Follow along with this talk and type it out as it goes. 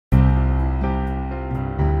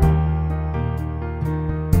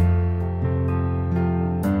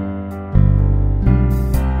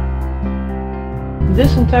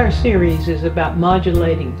This entire series is about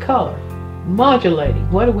modulating color.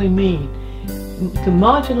 Modulating, what do we mean? To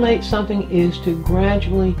modulate something is to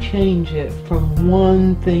gradually change it from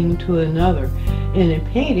one thing to another. And in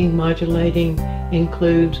painting, modulating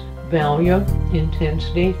includes value,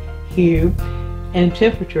 intensity, hue, and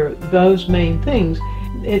temperature, those main things.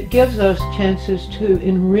 It gives us chances to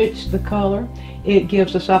enrich the color. It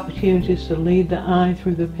gives us opportunities to lead the eye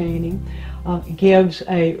through the painting. It gives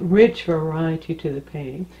a rich variety to the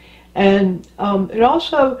painting. And it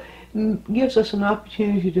also gives us an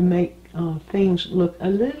opportunity to make things look a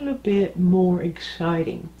little bit more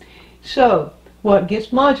exciting. So, what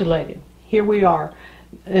gets modulated? Here we are.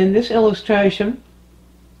 In this illustration,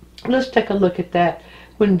 let's take a look at that.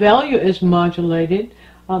 When value is modulated,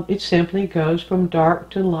 it simply goes from dark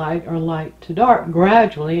to light or light to dark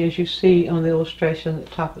gradually, as you see on the illustration at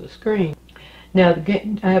the top of the screen. Now,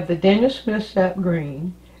 I have the Dianne Mize sap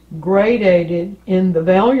green gradated in the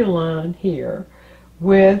value line here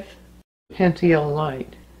with hence yellow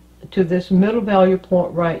light to this middle value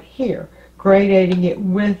point right here, gradating it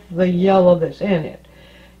with the yellow that's in it,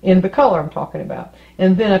 in the color I'm talking about.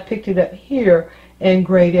 And then I picked it up here and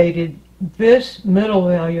gradated this middle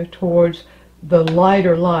value towards the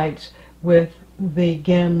lighter lights with the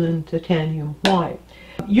Gamelin titanium white.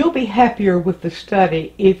 You'll be happier with the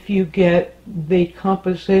study if you get the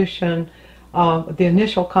composition, the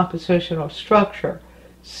initial composition or structure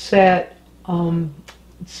set so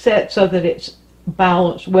that it's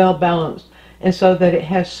balanced, well balanced, and so that it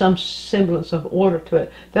has some semblance of order to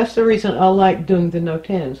it. That's the reason I like doing the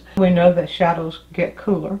no-tens. We know that shadows get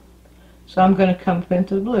cooler, so I'm going to come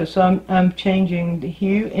into the blue. So I'm changing the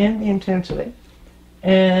hue and the intensity,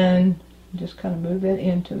 and just kind of move that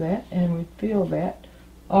into that, and we feel that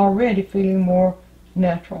already feeling more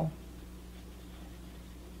natural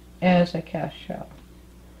as a cast shadow.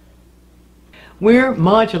 We're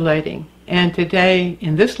modulating, and today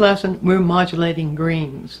in this lesson we're modulating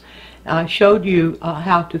greens. I showed you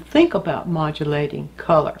how to think about modulating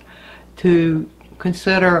color, to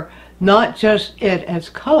consider not just it as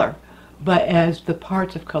color, but as the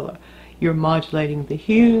parts of color. You're modulating the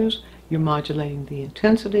hues, you're modulating the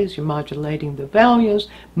intensities, you're modulating the values.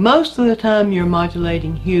 Most of the time you're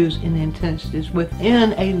modulating hues and intensities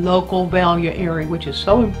within a local value area, which is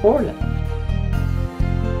so important.